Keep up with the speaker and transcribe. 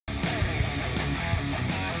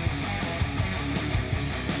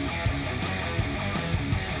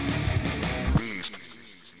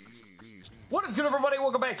What is good, everybody?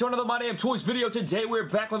 Welcome back to another My Damn Toys video. Today we're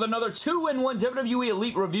back with another 2-in-1 WWE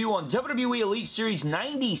Elite review on WWE Elite Series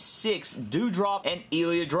 96 Doudrop and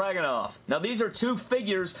Ilja Dragunov. Now these are two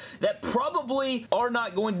figures that probably are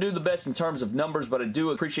not going to do the best in terms of numbers, but I do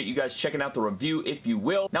appreciate you guys checking out the review if you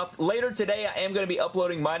will. Now later today I am going to be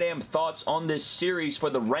uploading my damn thoughts on this series for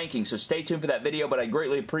the ranking, so stay tuned for that video, but I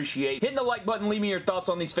greatly appreciate hitting the like button, leave me your thoughts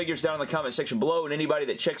on these figures down in the comment section below, and anybody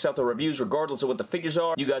that checks out the reviews regardless of what the figures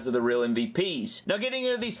are, you guys are the real MVP. Now getting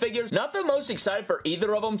into these figures, not the most excited for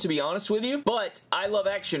either of them to be honest with you, but I love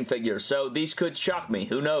action figures, so these could shock me.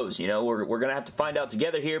 Who knows? You know, we're gonna have to find out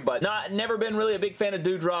together here, but never been really a big fan of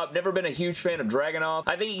Doudrop, never been a huge fan of Dragonov.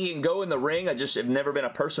 I think he can go in the ring, I just have never been a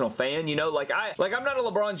personal fan, you know, like I'm not a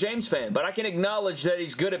LeBron James fan, but I can acknowledge that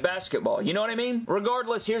he's good at basketball, you know what I mean?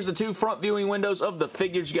 Regardless, here's the two front viewing windows of the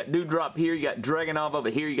figures. You got Doudrop here, you got Dragonov over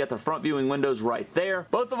here, you got the front viewing windows right there.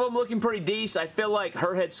 Both of them looking pretty decent. I feel like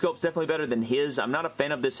her head sculpt's definitely better than his. I'm not a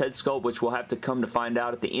fan of this head sculpt, which we'll have to come to find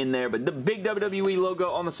out at the end there, but the big WWE logo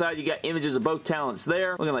on the side, you got images of both talents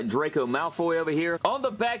there, looking like Draco Malfoy over here. On the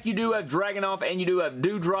back, you do have Dragonov and you do have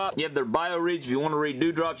Doudrop. You have their bio reads. If you want to read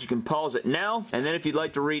Doudrop's, you can pause it now, and then if you'd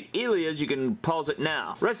like to read Ilja's, you can pause it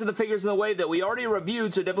now. Rest of the figures in the wave that we already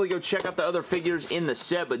reviewed, so definitely go check out the other figures in the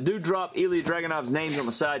set, but Doudrop, Ilja Dragunov's names on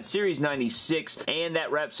the side, Series 96, and that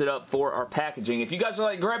wraps it up for our packaging. If you guys would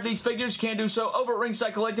like to grab these figures, you can do so over at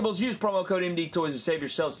Ringside Collectibles. Use promo code MDTOYS to save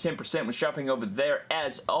yourselves 10% when shopping over there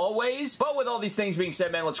as always. But with all these things being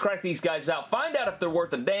said, man, let's crack these guys out. Find out if they're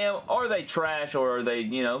worth a damn. Are they trash, or are they,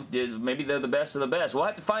 you know, maybe they're the best of the best. We'll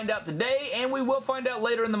have to find out today, and we will find out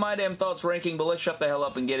later in the My Damn Thoughts ranking, but let's shut the hell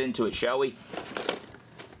up and get into it, shall we?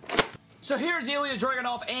 So here's Ilja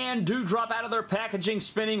Dragunov and Doudrop out of their packaging,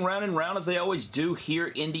 spinning round and round as they always do here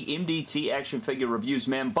in the MDT action figure reviews,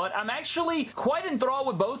 man. But I'm actually quite enthralled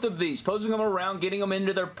with both of these, posing them around, getting them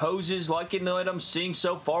into their poses, liking what I'm seeing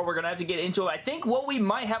so far. We're going to have to get into it. I think what we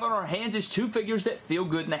might have on our hands is two figures that feel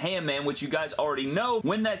good in the hand, man, which you guys already know.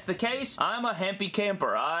 When that's the case, I'm a happy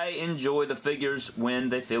camper. I enjoy the figures when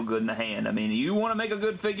they feel good in the hand. I mean, you want to make a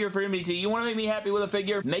good figure for MDT, you want to make me happy with a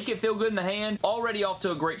figure, make it feel good in the hand, already off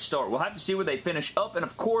to a great start. We'll have to see where they finish up, and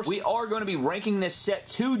of course we are going to be ranking this set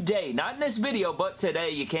today, not in this video, but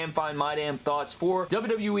today. You can find my damn thoughts for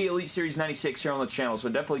WWE Elite Series 96 here on the channel, so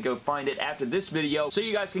definitely go find it after this video so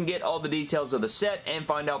you guys can get all the details of the set and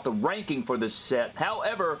find out the ranking for this set.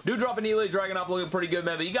 However, Doudrop and Ilja Dragunov looking pretty good,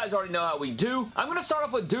 man, but you guys already know how we do. I'm going to start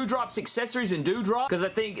off with Doudrop's accessories and Doudrop because I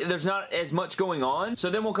think there's not as much going on, so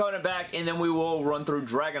then we'll come back and then we will run through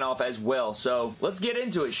Dragunov as well. So let's get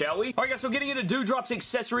into it, shall we? Alright guys, so getting into Doudrop's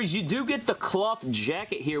accessories, you do get the cloth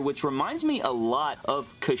jacket here, which reminds me a lot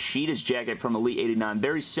of Kushida's jacket from Elite 89.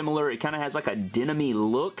 Very similar. It kind of has like a denim-y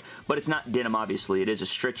look, but it's not denim, obviously. It is a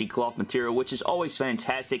stretchy cloth material, which is always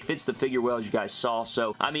fantastic. Fits the figure well, as you guys saw.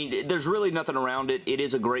 So, I mean, there's really nothing around it. It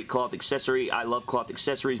is a great cloth accessory. I love cloth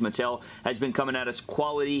accessories. Mattel has been coming at us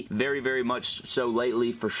quality very, very much so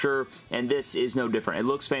lately, for sure, and this is no different. It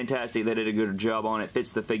looks fantastic. They did a good job on it.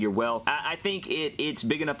 Fits the figure well. I think it's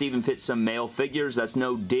big enough to even fit some male figures. That's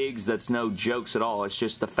no digs. That's no jokes at all. It's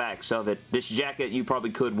just the facts of it. This jacket you probably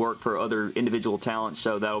could work for other individual talents,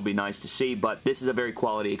 so that'll be nice to see, but this is a very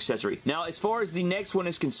quality accessory. Now, as far as the next one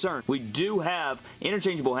is concerned, we do have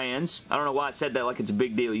interchangeable hands. I don't know why I said that like it's a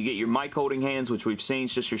big deal. You get your mic holding hands, which we've seen.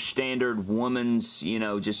 It's just your standard woman's, you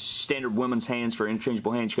know, just standard women's hands for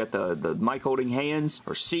interchangeable hands. You got the mic holding hands,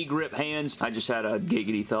 or C-grip hands. I just had a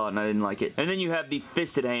giggity thought and I didn't like it. And then you have the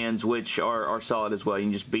fisted hands, which are solid as well. You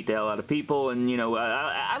can just beat the hell out of people, and, you know,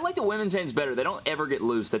 I like the women's hands better. They don't ever get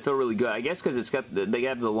loose. They feel really good. I guess because they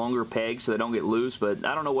have the longer pegs, so they don't get loose, but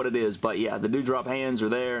I don't know what it is. But yeah, the Doudrop hands are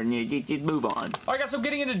there, and you move on. Alright guys, so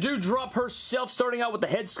getting into Doudrop herself, starting out with the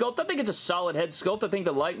head sculpt. I think it's a solid head sculpt. I think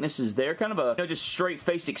the likeness is there. Kind of a, you know, just straight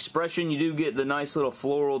face expression. You do get the nice little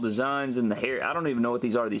floral designs in the hair. I don't even know what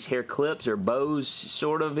these are. These hair clips or bows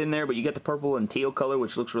sort of in there, but you get the purple and teal color,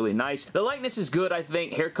 which looks really nice. The likeness is good, I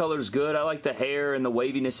think. Hair color is good. I like the hair and the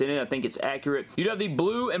waviness in it. I think it's accurate. You do have the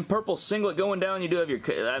blue and purple singlet going down. You do have your,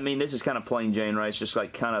 I mean, this is kind of plain Jane, right? It's just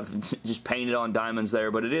like kind of just painted on diamonds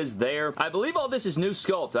there, but it is there. I believe all this is new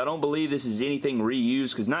sculpt. I don't believe this is anything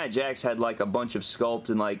reused, because Nia Jax had like a bunch of sculpt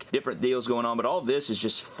and like different deals going on, but all this is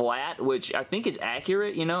just flat, which I think is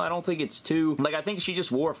accurate, you know? I don't think it's too, like, I think she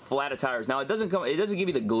just wore flat attires. Now, it doesn't give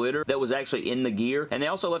you the glitter that was actually in the gear, and they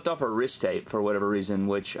also left off her wrist tape for whatever reason,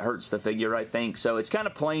 which hurts the figure, I think. So it's kind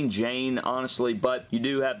of plain Jane, honestly, but you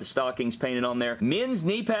do have the stockings painted on there. Men's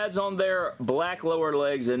knee pads pads on there, black lower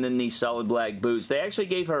legs, and then these solid black boots. They actually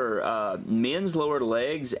gave her men's lower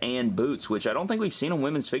legs and boots, which I don't think we've seen on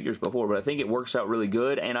women's figures before, but I think it works out really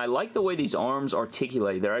good, and I like the way these arms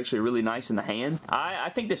articulate. They're actually really nice in the hand. I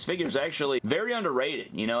think this figure is actually very underrated,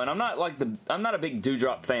 you know, and I'm not a big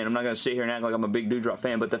Doudrop fan. I'm not going to sit here and act like I'm a big Doudrop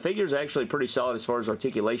fan, but the figure is actually pretty solid as far as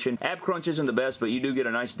articulation. Ab crunch isn't the best, but you do get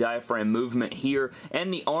a nice diaphragm movement here,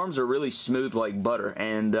 and the arms are really smooth like butter,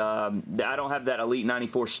 and I don't have that Elite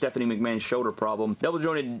 94 Stephanie McMahon shoulder problem. Double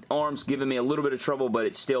jointed arms giving me a little bit of trouble, but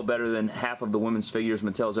it's still better than half of the women's figures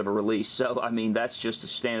Mattel's ever released, so I mean that's just a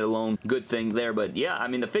standalone good thing there. But yeah, I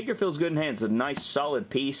mean the figure feels good in hands. It's a nice solid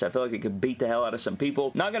piece. I feel like it could beat the hell out of some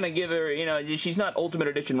people. Not gonna give her, you know, she's not Ultimate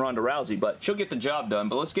Edition Ronda Rousey, but she'll get the job done.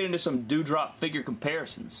 But let's get into some Doudrop figure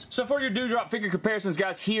comparisons. So for your Doudrop figure comparisons,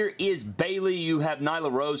 guys, here is Bayley, you have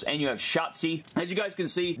Nyla Rose, and you have Shotzi. As you guys can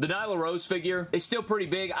see, the Nyla Rose figure is still pretty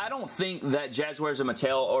big. I don't think that Jazzwares and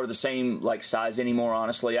Mattel are the same like size anymore,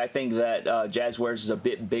 honestly. I think that Jazzwares is a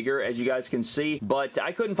bit bigger, as you guys can see, but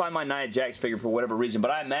I couldn't find my Nia Jax figure for whatever reason,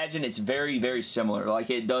 but I imagine it's very, very similar. Like,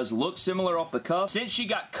 it does look similar off the cuff. Since she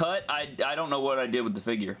got cut, I don't know what I did with the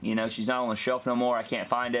figure. You know, she's not on the shelf no more. I can't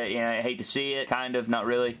find it. You know, I hate to see it. Kind of, not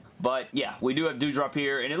really. But yeah, we do have Doudrop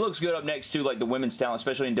here, and it looks good up next to like the women's talent,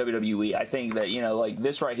 especially in WWE. I think that, you know, like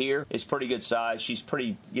this right here is pretty good size. She's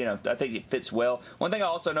pretty, you know, I think it fits well. One thing I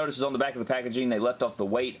also noticed is on the back of the packaging, they left off the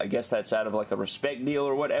weight. I guess that's out of like a respect deal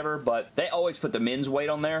or whatever, but they always put the men's weight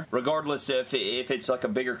on there. Regardless if it's like a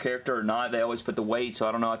bigger character or not, they always put the weight, so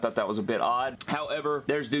I don't know. I thought that was a bit odd. However,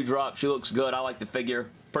 there's Doudrop. She looks good. I like the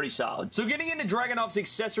figure. Pretty solid. So getting into Dragonov's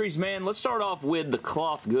accessories, man, let's start off with the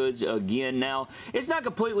cloth goods again. Now, it's not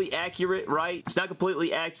completely accurate, right? It's not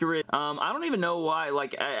completely accurate. I don't even know why,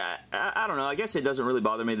 like, I don't know. I guess it doesn't really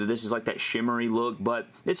bother me that this is like that shimmery look, but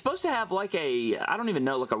it's supposed to have like a, I don't even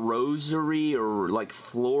know, like a rosary or like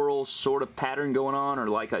floral sort of pattern going on, or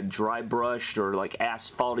like a dry brushed or like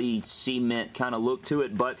asphalty cement kind of look to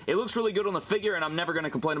it, but it looks really good on the figure, and I'm never going to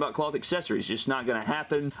complain about cloth accessories. Just not going to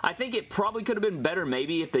happen. I think it probably could have been better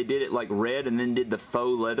maybe if they did it like red and then did the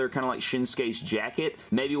faux leather, kind of like Shinsuke's jacket.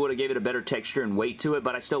 Maybe would have gave it a better texture and weight to it,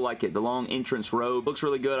 but I still like it. The long entrance robe looks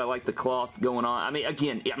really good. I like the cloth going on. I mean,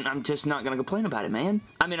 again, I'm just not going to complain about it, man.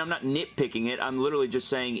 I mean, I'm not nitpicking it. I'm literally just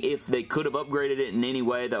saying if they could have upgraded it in any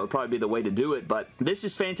way, that would probably be the way to do it, but this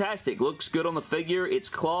is fantastic. Looks good on the figure. It's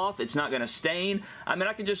cloth. It's not going to stain. I mean,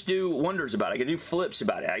 I could just do wonders about it. I could do flips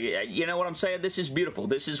about it. You know what I'm saying? This is beautiful.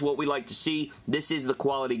 This is what we like to see. This is the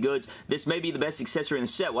quality goods. This may be the best accessory in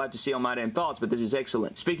the set. We'll have to see on My Damn Thoughts, but this is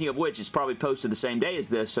excellent. Speaking of which, it's probably posted the same day as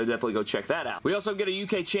this, so definitely go check that out. We also get a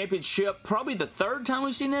UK Championship, probably the third time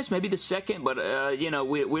we've seen this, maybe the second, but, you know,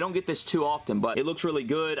 we don't get this too often, but it looks really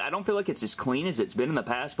good. I don't feel like it's as clean as it's been in the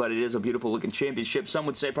past, but it is a beautiful looking championship. Some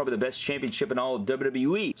would say probably the best championship in all of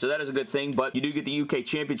WWE, so that is a good thing, but you do get the UK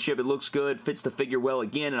Championship. It looks good, fits the figure well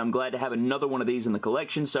again, and I'm glad to have another one of these in the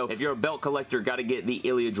collection, so if you're a belt collector, got to get the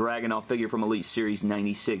Ilja Dragunov figure from Elite Series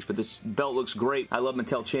 96, but this belt looks great. I love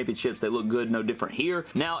Mattel Championships. They look good, no different here.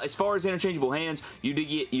 Now, as far as interchangeable hands, you do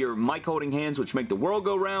get your mic holding hands, which make the world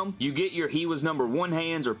go round. You get your he was #1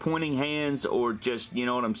 hands, or pointing hands, or just, you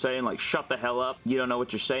know what I'm saying, like shut the hell up, you don't know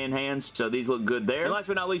what you're saying hands, so these look good there. And last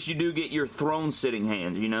but not least, you do get your throne sitting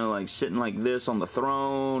hands, you know, like sitting like this on the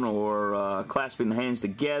throne, or clasping the hands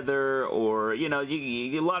together, or, you know, you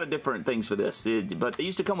get a lot of different things for this, but they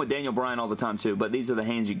used to come with Daniel Bryan all the time too, but these are the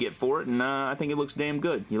hands you get for it, and I think it looks damn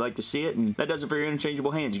good. You like to see it, and that does it for your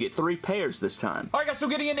interchangeable hands. You get 3 pairs this time. Alright guys, so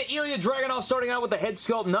getting into Ilja Dragunov, starting out with the head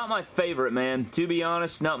sculpt, not my favorite, man. To be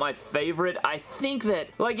honest, not my favorite. I think that,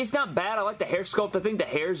 like, it's not bad. I like the hair sculpt. I think the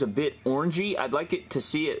hair is a bit orangey. I'd like it to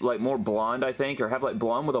see it, like, more blonde, I think, or have, like,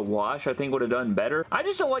 blonde with a wash, I think would have done better. I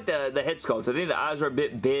just don't like the head sculpt. I think the eyes are a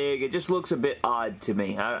bit big. It just looks a bit odd to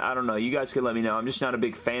me. I don't know. You guys can let me know. I'm just not a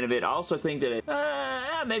big fan of it. I also think that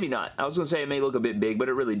it, maybe not. I was going to say it may look a bit big, but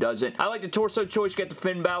it really doesn't. I like the torso choice. You got the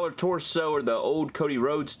Finn Balor torso, or the old Cody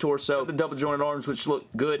Rhodes torso. The double jointed arms, which look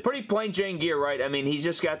good. Pretty plain Jane gear, right? I mean, he's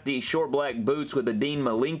just got the short black boots with the Dean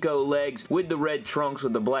Malenko legs, with the red trunks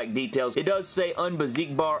with the black details. It does say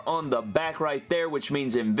Unbesiegbar on the back right there, which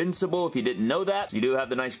means invincible, if you didn't know that. You do have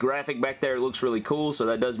the nice graphic back there. It looks really cool, so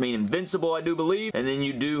that does mean invincible, I do believe. And then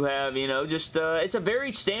you do have, you know, just, it's a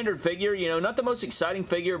very standard figure, you know, not the most exciting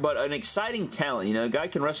figure, but an exciting talent, you know. A guy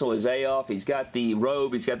can wrestle his A off. He's got the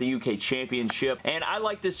robe. He's got the UK Championship, and I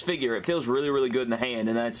like this figure. It feels really, really good in the hand,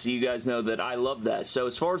 and that's, you guys know that I love that. So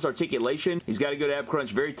as far as articulation, he's got a good ab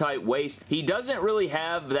crunch, very tight waist. He doesn't really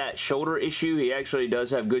have that shoulder issue. He actually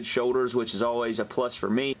does have good shoulders, which is always a plus for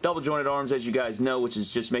me. Double jointed arms, as you guys know, which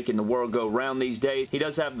is just making the world go round these days. He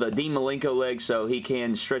does have the Dean Malenko leg, so he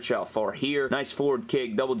can stretch out far here. Nice forward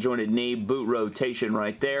kick, double jointed knee, boot rotation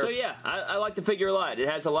right there. So yeah, I like the figure a lot. It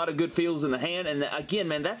has a lot of good feels in the hand, and again,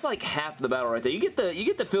 man, that's like half the battle right there. You get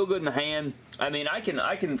the feel good in the hand. I mean, I can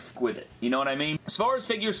f with it. You know what I mean? As far as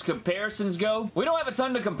figures comparisons go, we don't have a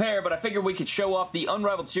ton to compare, but I figured we could show off the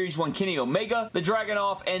Unrivaled Series 1 Kenny Omega, the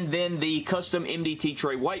Dragonov, and then the custom MDT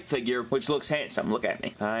Trey White figure, which looks handsome. Look at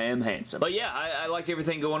me. I am handsome. But yeah, I like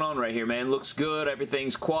everything going on right here, man. Looks good.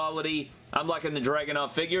 Everything's quality. I'm liking the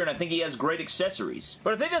Dragonov figure, and I think he has great accessories.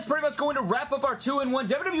 But I think that's pretty much going to wrap up our 2-in-1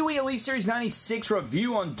 WWE Elite Series 96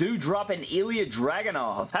 review on Doudrop and Ilja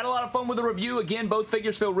Dragunov. Had a lot of fun with the review. Again, both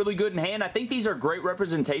figures feel really good in hand. I think these are great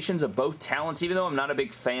representations of both talents, even though I'm not a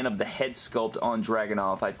big fan of the head sculpt on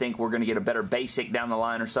Dragunov. I think we're going to get a better basic down the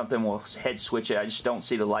line or something. We'll head switch it. I just don't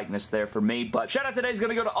see the likeness there for me. But shout out today is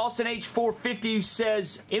going to go to Austin H450, who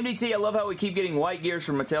says, MDT, I love how we keep getting white gears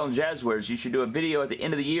from Mattel and Jazzwares. You should do a video at the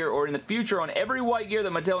end of the year or in the future on every white gear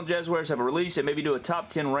that Mattel and Jazzwares have released, and maybe do a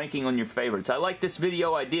top 10 ranking on your favorites. I like this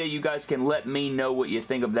video idea. You guys can let me know what you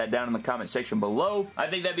think of that down in the comment section below. I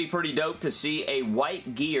think that'd be pretty dope to see a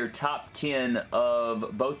white gear top 10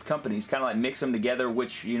 of both companies, kind of like mix them together,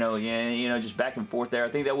 which, you know, just back and forth there. I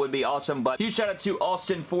think that would be awesome. But huge shout out to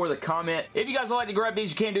Austin for the comment. If you guys would like to grab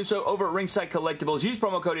these, you can do so over at Ringside Collectibles. Use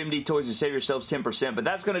promo code MDTOYS to save yourselves 10%. But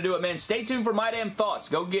that's going to do it, man. Stay tuned for My Damn Thoughts.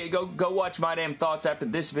 Go watch My Damn Thoughts after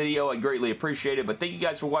this video. I greatly appreciate it. But thank you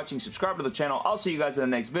guys for watching. Subscribe to the channel. I'll see you guys in the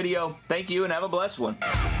next video. Thank you and have a blessed one.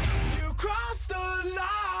 You crossed the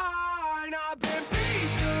line.